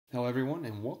Hello everyone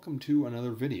and welcome to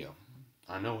another video.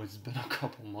 I know it's been a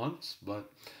couple months, but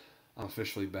I'm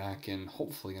officially back and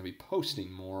hopefully going to be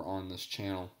posting more on this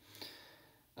channel.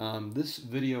 This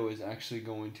video is actually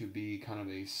going to be kind of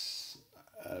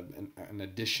an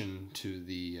addition to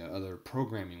the other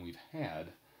programming we've had.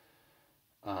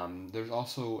 There's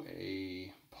also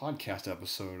a podcast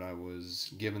episode I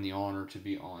was given the honor to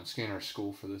be on Scanner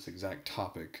School for this exact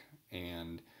topic,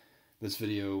 and this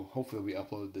video hopefully will be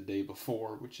uploaded the day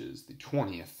before, which is the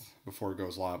 20th, before it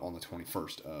goes live on the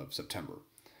 21st of September.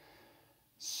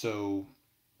 So,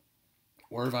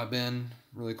 where have I been?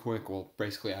 Really quick. Well,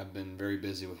 basically I've been very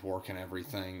busy with work and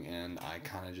everything, and I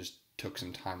kind of just took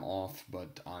some time off,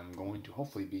 but I'm going to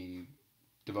hopefully be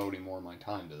devoting more of my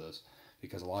time to this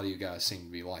because a lot of you guys seem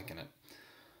to be liking it.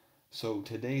 So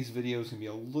today's video is going to be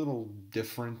a little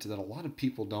different that a lot of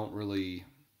people don't really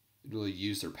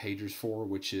use their pagers for,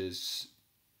 which is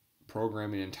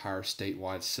programming an entire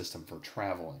statewide system for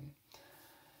traveling.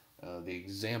 The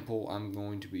example I'm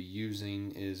going to be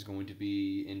using is going to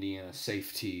be Indiana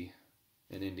Safety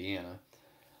in Indiana,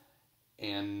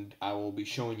 and I will be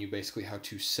showing you basically how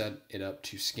to set it up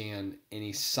to scan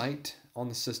any site on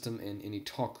the system and any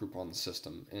talk group on the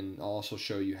system, and I'll also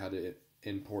show you how to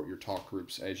import your talk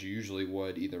groups as you usually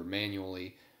would, either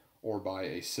manually or by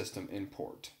a system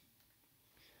import.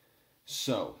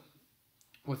 So,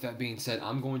 with that being said,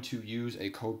 I'm going to use a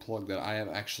code plug that I have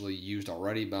actually used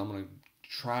already, but I'm going to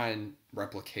try and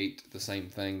replicate the same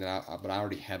thing but I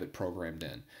already have it programmed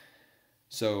in.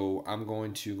 So I'm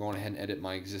going to go ahead and edit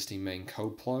my existing main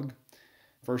code plug.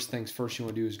 First things first, you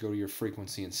want to do is go to your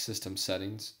frequency and system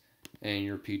settings and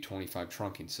your P25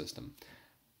 trunking system.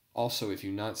 Also, if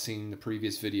you've not seen the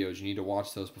previous videos, you need to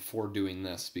watch those before doing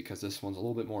this because this one's a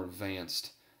little bit more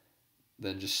advanced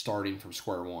than just starting from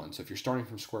square one. So if you're starting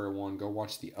from square one, go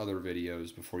watch the other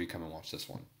videos before you come and watch this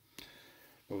one.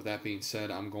 But with that being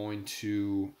said,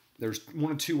 there's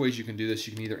one of two ways you can do this.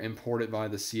 You can either import it via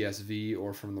the CSV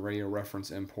or from the radio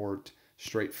reference import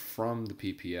straight from the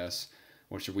PPS,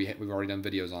 which we've already done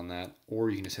videos on that, or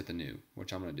you can just hit the new,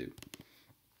 which I'm going to do.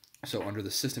 So under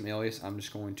the system alias, I'm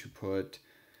just going to put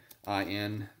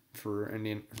IN for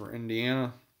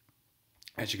Indiana.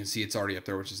 As you can see, it's already up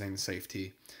there, which is saying the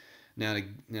safety. Now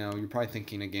you're probably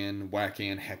thinking again,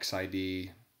 WACAN hex ID,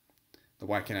 the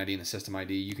WACAN ID and the system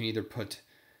ID. You can either put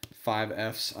 5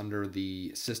 Fs under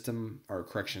the system, or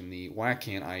correction, the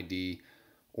WACAN ID,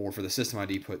 or for the system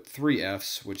ID, put 3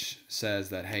 Fs, which says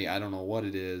that, hey, I don't know what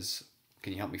it is,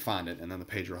 can you help me find it? And then the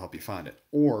pager will help you find it.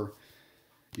 Or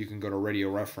you can go to radio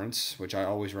reference, which I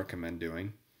always recommend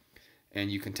doing, and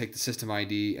you can take the system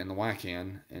ID and the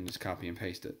WACAN and just copy and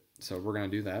paste it. So we're going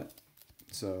to do that.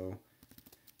 So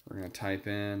we're going to type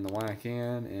in the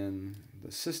WACAN and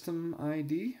the system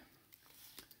ID.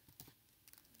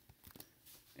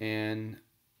 And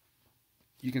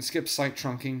you can skip site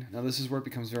trunking. Now this is where it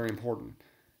becomes very important.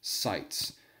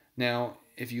 Sites. Now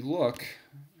if you look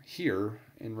here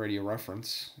in radio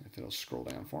reference, if it'll scroll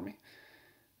down for me,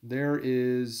 there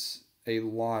is a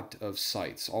lot of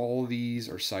sites. All these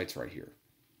are sites right here.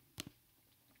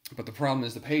 But the problem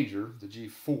is the pager, the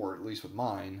G4, at least with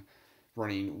mine,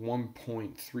 running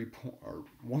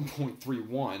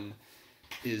 1.31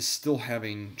 is still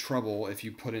having trouble if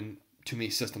you put in too many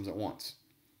systems at once.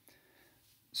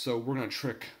 So we're going to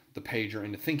trick the pager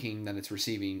into thinking that it's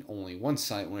receiving only one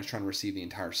site when it's trying to receive the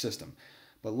entire system.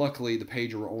 But luckily the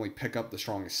pager will only pick up the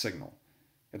strongest signal,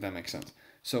 if that makes sense.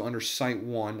 So under site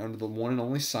 1, under the one and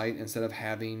only site, instead of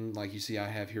having, like you see I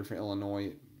have here for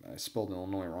Illinois, I spelled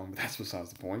Illinois wrong, but that's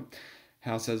besides the point.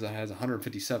 How it says it has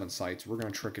 157 sites, we're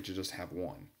going to trick it to just have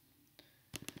one.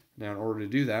 Now in order to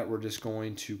do that, we're just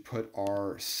going to put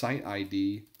our site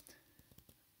ID,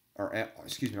 our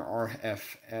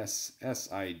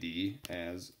RFSS ID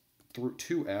as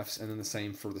 2 Fs, and then the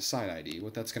same for the site ID.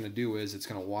 What that's going to do is it's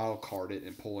going to wildcard it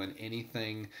and pull in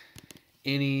anything,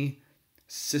 any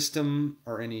system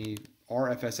or any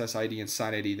RFSS ID and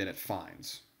site ID that it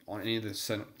finds on any of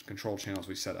the control channels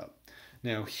we set up.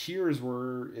 Now here's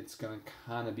where it's going to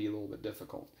kind of be a little bit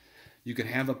difficult. You can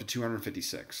have up to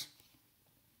 256.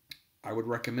 I would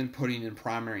recommend putting in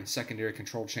primary and secondary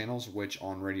control channels, which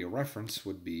on radio reference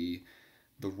would be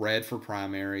the red for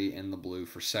primary and the blue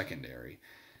for secondary.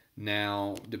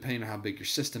 Now, depending on how big your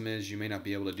system is, you may not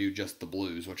be able to do just the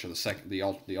blues, which are the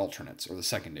alternates or the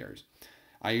secondaries.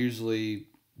 I usually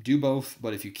do both,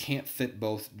 but if you can't fit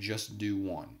both, just do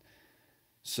one.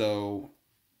 So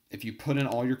if you put in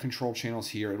all your control channels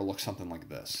here, it'll look something like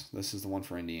this. This is the one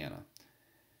for Indiana.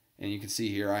 And you can see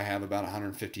here I have about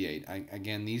 158.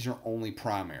 Again, these are only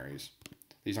primaries.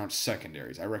 These aren't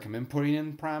secondaries. I recommend putting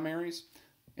in primaries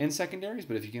and secondaries,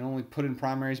 but if you can only put in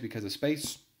primaries because of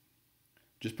space,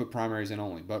 just put primaries in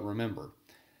only. But remember,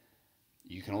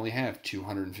 you can only have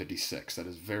 256. That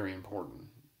is very important.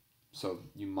 So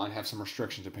you might have some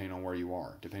restrictions depending on where you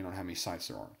are, depending on how many sites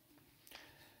there are.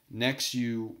 Next,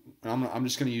 I'm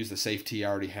just going to use the safety I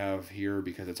already have here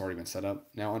because it's already been set up.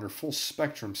 Now under full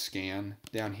spectrum scan,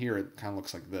 down here it kind of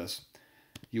looks like this.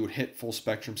 You would hit full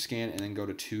spectrum scan and then go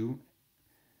to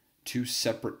two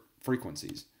separate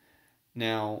frequencies.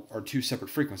 Now, or two separate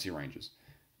frequency ranges.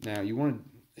 Now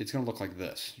it's going to look like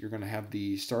this. You're going to have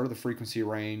the start of the frequency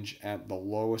range at the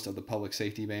lowest of the public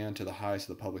safety band to the highest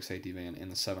of the public safety band in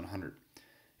the 700.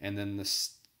 And then the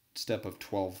step of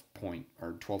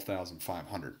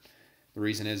 12,500. The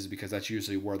reason is because that's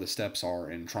usually where the steps are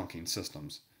in trunking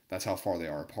systems. That's how far they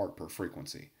are apart per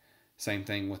frequency. Same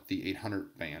thing with the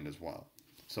 800 band as well.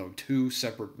 So two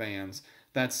separate bands.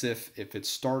 That's if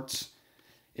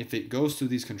it goes through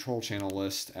these control channel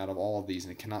lists out of all of these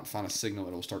and it cannot find a signal,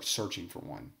 it will start searching for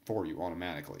one for you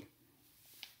automatically.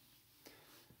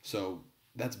 So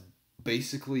that's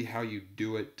basically how you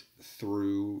do it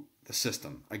through the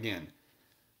system. Again,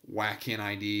 whack in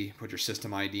ID, put your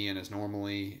system ID in as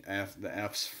normally. The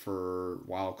F's for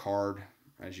wild card,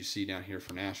 as you see down here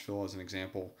for Nashville as an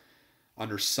example.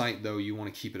 Under site though, you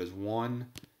want to keep it as 1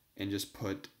 and just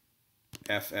put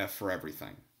FF for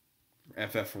everything.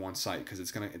 FF for one site, because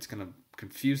it's gonna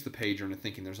confuse the pager into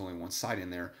thinking there's only one site in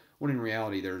there, when in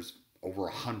reality there's over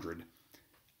 100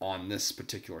 on this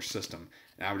particular system.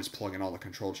 And I would just plug in all the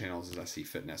control channels as I see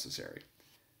fit necessary.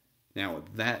 Now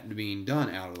with that being done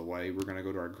out of the way, we're going to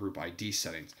go to our group ID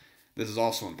settings. This is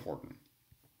also important.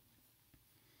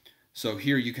 So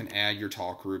here you can add your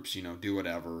talk groups, do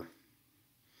whatever.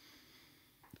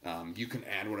 You can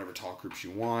add whatever talk groups you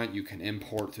want. You can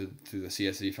import through the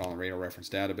CSV file and radio reference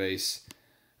database.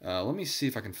 Let me see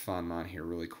if I can find mine here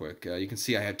really quick. You can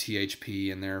see I have THP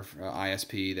in there,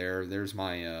 ISP there. There's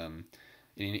my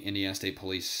Indiana State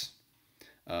Police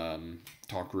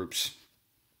talk groups.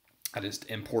 I just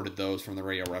imported those from the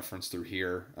radio reference through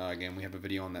here. Again, we have a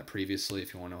video on that previously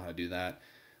if you want to know how to do that.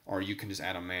 Or you can just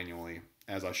add them manually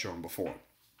as I showed them before.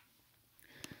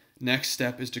 Next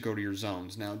step is to go to your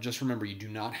zones. Now, just remember, you do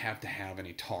not have to have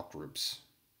any talk groups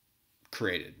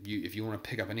created. If you want to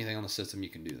pick up anything on the system, you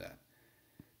can do that.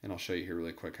 And I'll show you here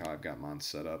really quick how I've got mine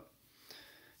set up.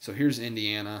 So here's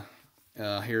Indiana.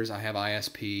 I have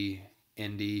ISP,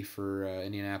 Indy for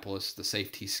Indianapolis, the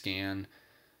safety scan,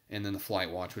 and then the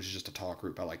flight watch, which is just a talk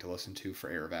group I like to listen to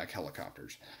for AirVac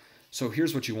helicopters. So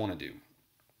here's what you want to do.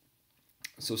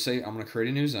 So say I'm going to create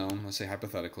a new zone. Let's say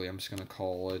hypothetically, I'm just going to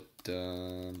call it,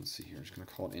 let's see here, I'm just going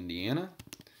to call it Indiana.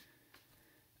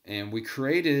 And we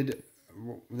created,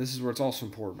 this is where it's also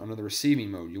important, under the receiving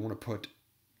mode, you want to put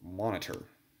monitor.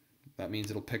 That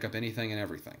means it'll pick up anything and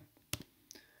everything.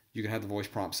 You can have the voice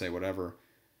prompt say whatever.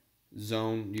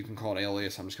 Zone, you can call it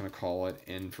alias. I'm just going to call it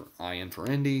IN for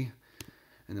Indy.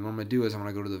 And then what I'm going to do is I'm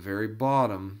going to go to the very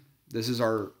bottom. This is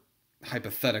our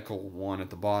hypothetical one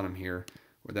at the bottom here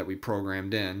that we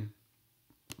programmed in.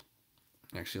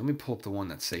 Actually, let me pull up the one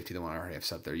that's safety, the one I already have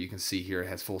set there. You can see here it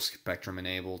has full spectrum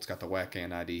enabled. It's got the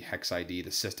WACAN ID, hex ID, the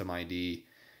system ID,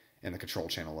 and the control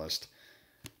channel list.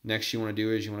 Next you want to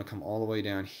do is you want to come all the way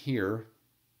down here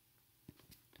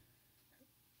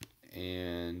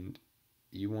and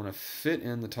you want to fit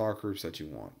in the talk groups that you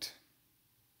want.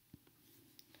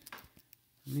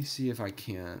 Let me see if I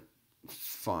can't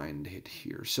find it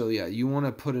here. So yeah, you want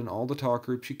to put in all the talk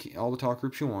groups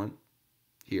you want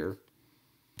here.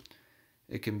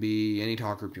 It can be any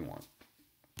talk group you want.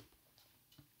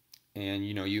 And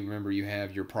you remember you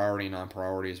have your priority and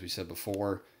non-priority as we said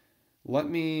before.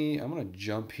 I'm going to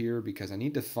jump here because I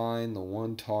need to find the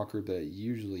one talk group that it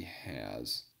usually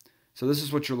has. So this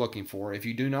is what you're looking for. If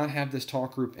you do not have this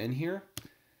talk group in here,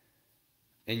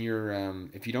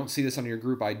 and if you don't see this on your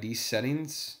group ID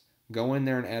settings, go in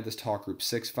there and add this talk group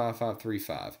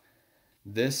 65535.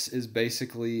 This is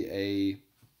basically a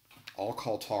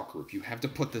all-call talk group. You have to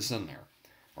put this in there,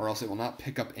 or else it will not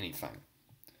pick up anything.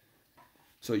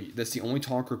 So that's the only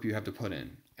talk group you have to put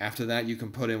in. After that, you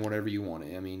can put in whatever you want.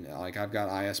 I mean, like I've got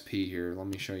ISP here. Let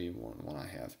me show you one I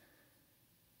have.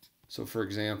 So for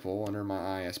example, under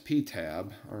my ISP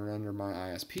tab, or under my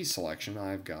ISP selection,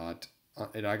 I got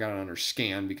it under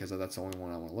scan because that's the only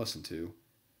one I want to listen to.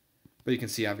 But you can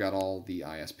see I've got all the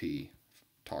ISP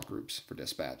talk groups for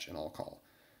dispatch and all call.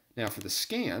 Now for the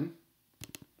scan,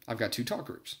 I've got 2 talk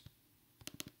groups.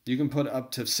 You can put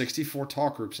up to 64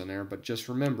 talk groups in there, but just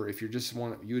remember, if you just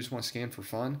want to scan for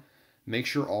fun, make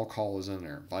sure all call is in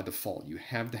there by default. You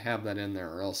have to have that in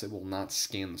there, or else it will not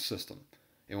scan the system.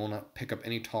 It will not pick up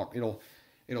any talk.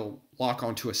 it'll lock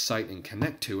onto a site and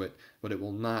connect to it, but it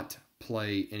will not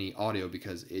play any audio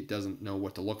because it doesn't know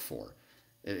what to look for.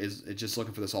 It's just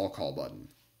looking for this all call button.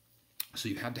 So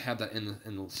you have to have that in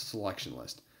the selection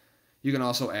list. You can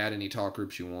also add any talk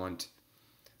groups you want.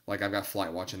 Like I've got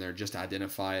Flight Watch in there just to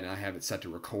identify it, and I have it set to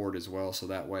record as well, so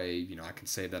that way, you know, I can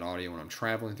save that audio when I'm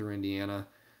traveling through Indiana,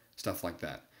 stuff like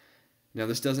that. Now,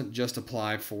 this doesn't just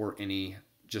apply for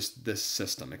just this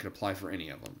system. It could apply for any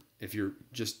of them. If you're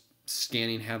just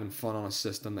scanning, having fun on a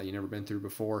system that you've never been through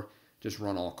before, just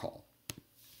run all call.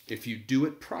 If you do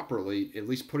it properly, at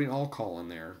least putting all call in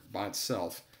there by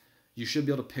itself, you should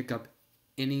be able to pick up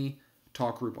any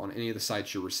talk group on any of the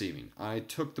sites you're receiving. I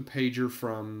took the pager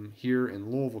from here in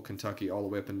Louisville, Kentucky, all the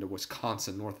way up into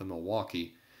Wisconsin, north of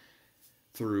Milwaukee,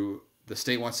 through the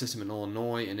statewide system in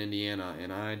Illinois and Indiana,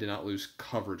 and I did not lose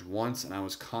coverage once, and I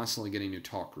was constantly getting new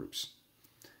talk groups.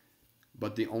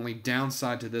 But the only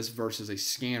downside to this versus a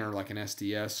scanner like an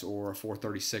SDS or a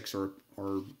 436 or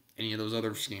any of those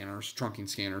other scanners, trunking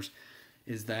scanners,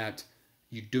 is that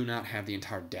you do not have the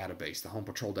entire database. The Home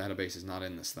Patrol database is not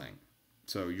in this thing.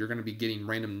 So you're going to be getting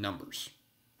random numbers.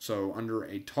 So under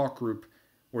a talk group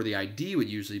where the ID would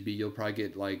usually be, you'll probably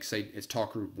get, like, say it's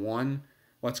talk group 1.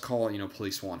 Let's call it,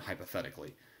 police 1,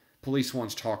 hypothetically. Police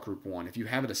 1's talk group 1. If you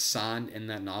have it assigned in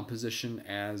that knob position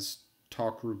as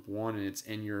talk group 1 and it's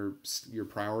in your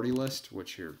priority list,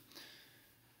 which here,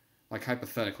 like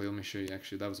hypothetically, let me show you.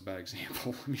 Actually, that was a bad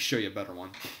example. Let me show you a better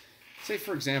one. Say,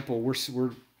 for example, we're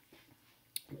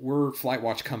Flight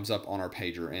Watch comes up on our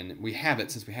pager, and we have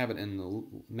it, since we have it in the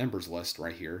members list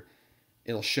right here,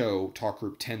 it'll show talk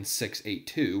group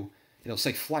 10682. It'll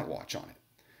say Flight Watch on it.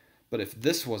 But if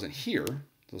this wasn't here,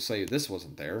 it'll say this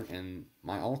wasn't there, and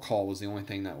my all call was the only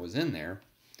thing that was in there,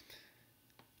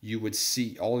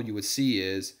 all you would see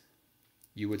is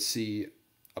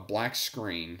a black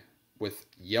screen with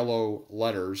yellow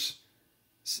letters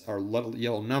or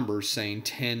yellow numbers saying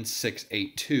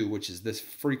 10682, which is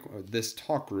this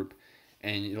talk group,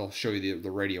 and it'll show you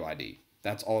the radio ID.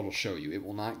 That's all it'll show you. It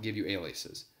will not give you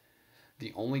aliases.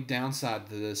 The only downside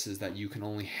to this is that you can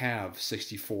only have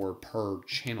 64 per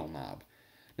channel knob.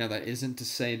 Now, that isn't to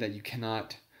say that you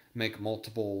cannot make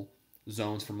multiple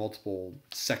zones for multiple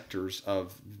sectors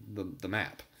of the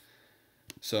map.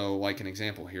 So, like an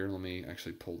example here, let me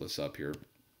actually pull this up here.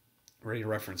 Radio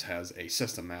Reference has a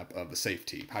system map of the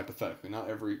safety, hypothetically. Not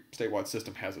every statewide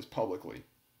system has this publicly.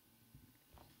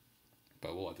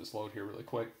 But we'll let this load here really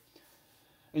quick.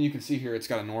 And you can see here it's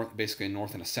got basically a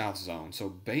north and a south zone. So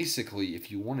basically, if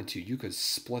you wanted to, you could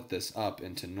split this up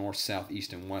into north, south,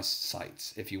 east, and west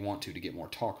sites if you want to get more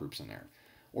talk groups in there.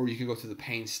 Or you can go through the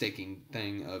painstaking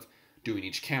thing of doing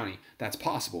each county. That's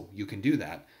possible. You can do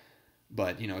that.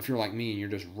 But, if you're like me and you're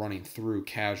just running through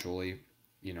casually,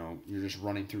 you're just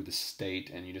running through the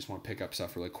state and you just want to pick up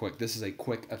stuff really quick, this is a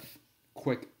quick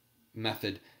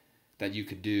method that you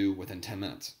could do within 10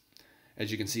 minutes. As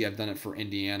you can see, I've done it for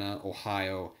Indiana,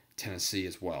 Ohio, Tennessee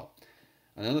as well.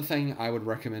 Another thing I would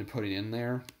recommend putting in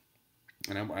there,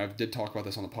 and I did talk about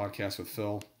this on the podcast with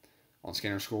Phil on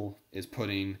Scanner School, is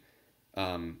putting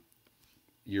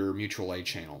your mutual aid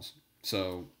channels.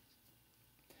 So,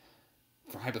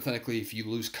 hypothetically, if you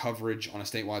lose coverage on a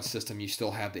statewide system, you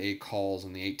still have the 8 calls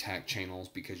and the 8 TAC channels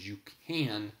because you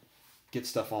can get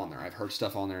stuff on there. I've heard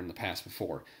stuff on there in the past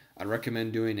before. I'd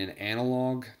recommend doing an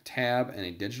analog tab and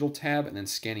a digital tab and then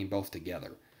scanning both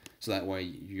together. So that way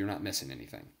you're not missing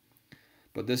anything.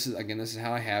 But this is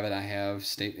how I have it. I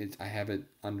have it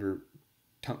under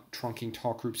trunking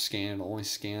talk group scan. It'll only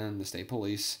scan the state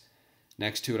police.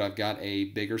 Next to it, I've got a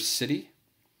bigger city.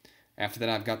 After that,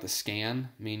 I've got the scan,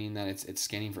 meaning that it's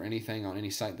scanning for anything on any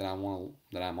site that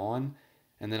I'm on,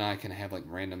 and then I can have like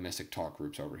random mystic talk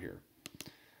groups over here.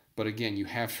 But again, you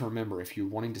have to remember, if you're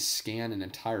wanting to scan an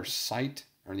entire site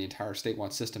or the entire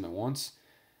statewide system at once,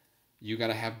 you got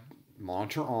to have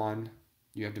monitor on.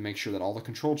 You have to make sure that all the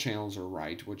control channels are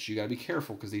right, which you got to be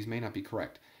careful because these may not be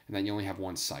correct. And then you only have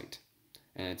one site,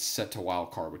 and it's set to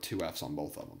wildcard with 2 Fs on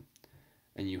both of them.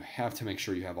 And you have to make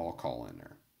sure you have all call in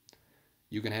there.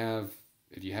 You can have,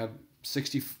 if you have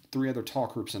 63 other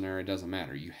talk groups in there, it doesn't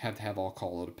matter. You have to have all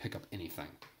call to pick up anything.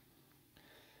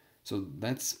 So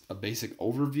that's a basic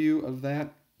overview of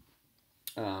that.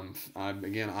 I'm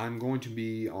going to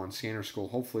be on Scanner School.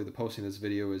 Hopefully the posting of this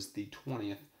video is the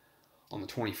 20th. On the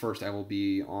 21st, I will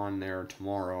be on there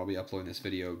tomorrow. I'll be uploading this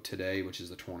video today, which is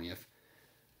the 20th.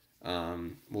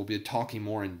 We'll be talking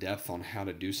more in depth on how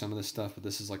to do some of this stuff, but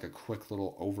this is like a quick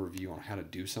little overview on how to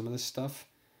do some of this stuff.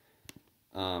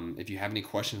 If you have any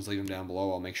questions, leave them down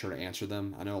below. I'll make sure to answer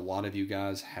them. I know a lot of you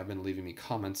guys have been leaving me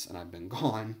comments, and I've been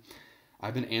gone.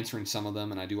 I've been answering some of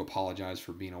them, and I do apologize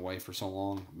for being away for so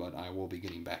long, but I will be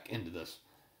getting back into this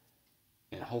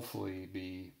and hopefully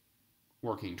be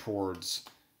working towards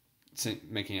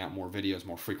making out more videos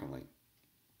more frequently.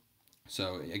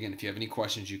 So again, if you have any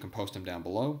questions, you can post them down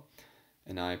below,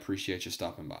 and I appreciate you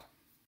stopping by.